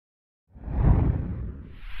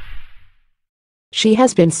She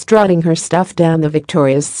has been strutting her stuff down the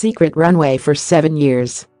Victoria's Secret runway for 7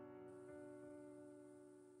 years.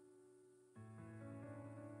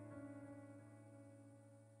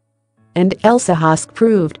 And Elsa Hosk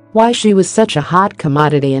proved why she was such a hot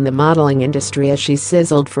commodity in the modeling industry as she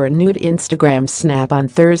sizzled for a nude Instagram snap on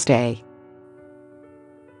Thursday.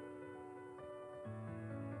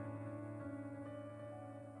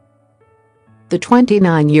 The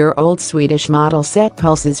 29-year-old Swedish model set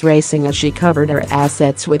pulses racing as she covered her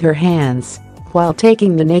assets with her hands while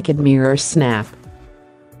taking the naked mirror snap.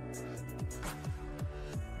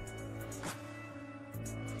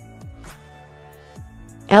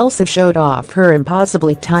 Elsa showed off her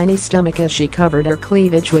impossibly tiny stomach as she covered her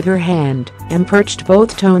cleavage with her hand and perched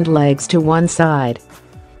both toned legs to one side.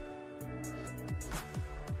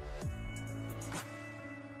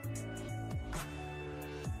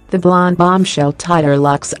 The blonde bombshell tied her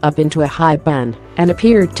locks up into a high bun and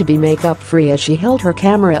appeared to be makeup-free as she held her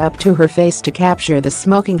camera up to her face to capture the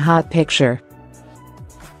smoking hot picture.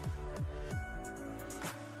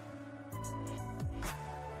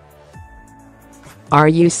 "Are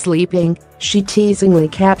you sleeping?" she teasingly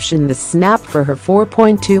captioned the snap for her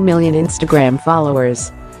 4.2 million Instagram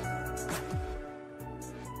followers.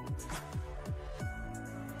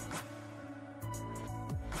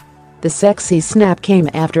 The sexy snap came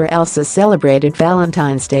after Elsa celebrated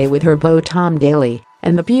Valentine's Day with her beau Tom Daley,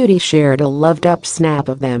 and the beauty shared a loved-up snap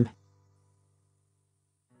of them.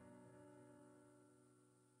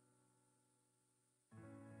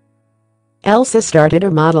 Elsa started her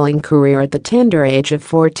modeling career at the tender age of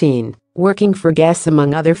 14, working for Guess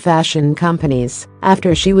among other fashion companies,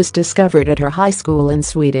 after she was discovered at her high school in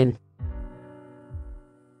Sweden.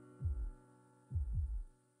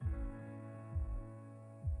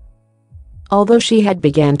 Although she had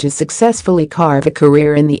begun to successfully carve a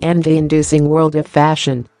career in the envy-inducing world of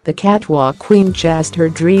fashion, the catwalk queen chased her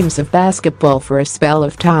dreams of basketball for a spell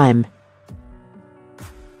of time.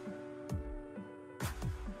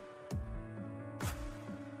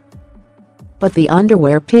 But the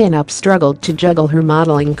underwear pin-up struggled to juggle her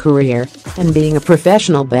modeling career and being a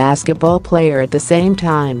professional basketball player at the same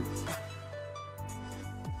time.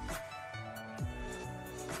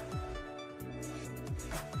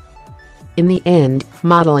 In the end,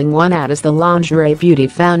 modeling won out as the lingerie beauty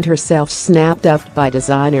found herself snapped up by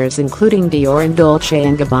designers including Dior and Dolce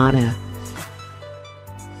 & Gabbana.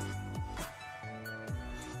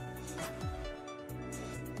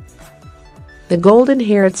 The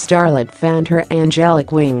golden-haired starlet found her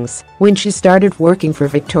angelic wings when she started working for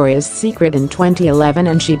Victoria's Secret in 2011,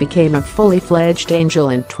 and she became a fully fledged angel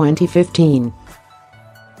in 2015.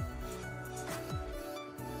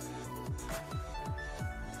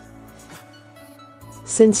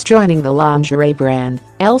 Since joining the lingerie brand,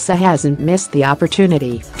 Elsa hasn't missed the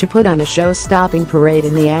opportunity to put on a show-stopping parade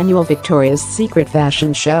in the annual Victoria's Secret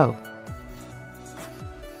fashion show.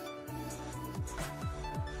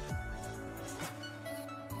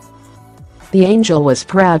 The angel was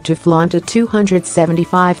proud to flaunt a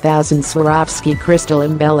 275,000 Swarovski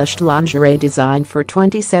crystal-embellished lingerie design for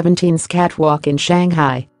 2017's catwalk in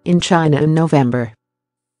Shanghai, in China in November.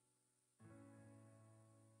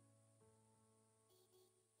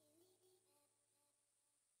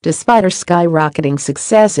 Despite her skyrocketing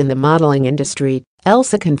success in the modeling industry,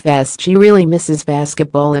 Elsa confessed she really misses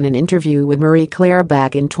basketball in an interview with Marie Claire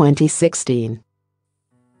back in 2016.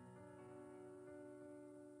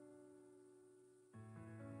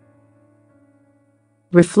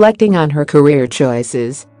 Reflecting on her career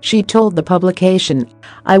choices, she told the publication,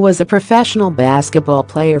 "I was a professional basketball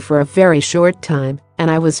player for a very short time, and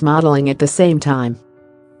I was modeling at the same time.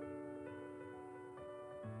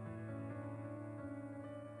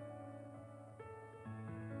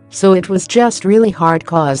 So it was just really hard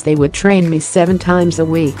cause they would train me 7 times a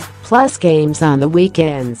week, plus games on the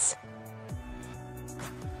weekends.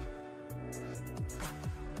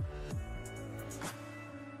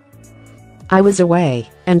 I was away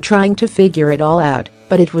and trying to figure it all out,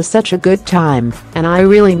 but it was such a good time, and I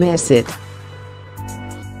really miss it."